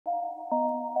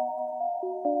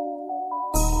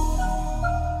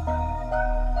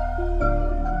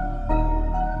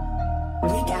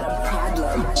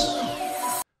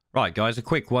Right guys, a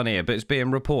quick one here, but it's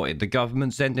being reported the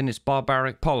government's ending its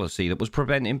barbaric policy that was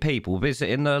preventing people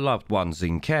visiting their loved ones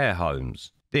in care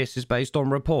homes. This is based on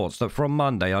reports that from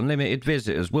Monday unlimited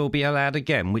visitors will be allowed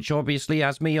again, which obviously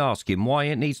has me asking why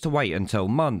it needs to wait until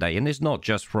Monday and is not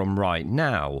just from right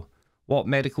now. What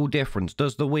medical difference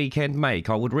does the weekend make?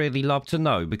 I would really love to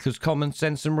know, because common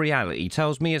sense and reality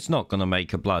tells me it's not going to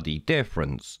make a bloody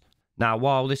difference. Now,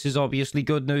 while this is obviously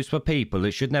good news for people,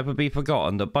 it should never be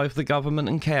forgotten that both the government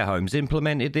and care homes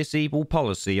implemented this evil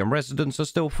policy, and residents are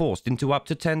still forced into up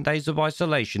to 10 days of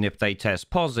isolation if they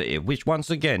test positive, which once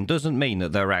again doesn't mean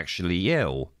that they're actually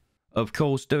ill. Of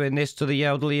course, doing this to the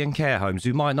elderly in care homes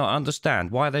who might not understand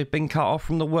why they've been cut off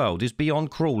from the world is beyond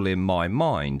cruel in my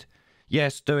mind.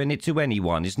 Yes, doing it to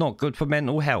anyone is not good for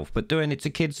mental health, but doing it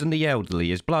to kids and the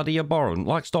elderly is bloody abhorrent,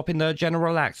 like stopping their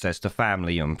general access to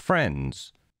family and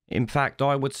friends. In fact,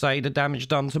 I would say the damage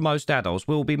done to most adults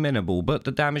will be minimal, but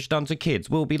the damage done to kids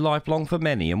will be lifelong for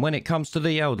many, and when it comes to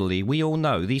the elderly, we all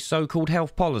know these so-called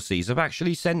health policies have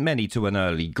actually sent many to an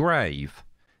early grave.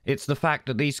 It's the fact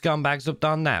that these scumbags have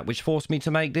done that which forced me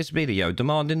to make this video,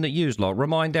 demanding that yous lot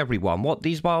remind everyone what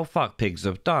these wild fuckpigs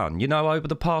have done, you know, over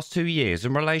the past 2 years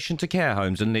in relation to care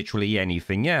homes and literally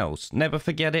anything else. Never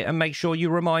forget it, and make sure you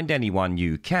remind anyone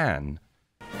you can.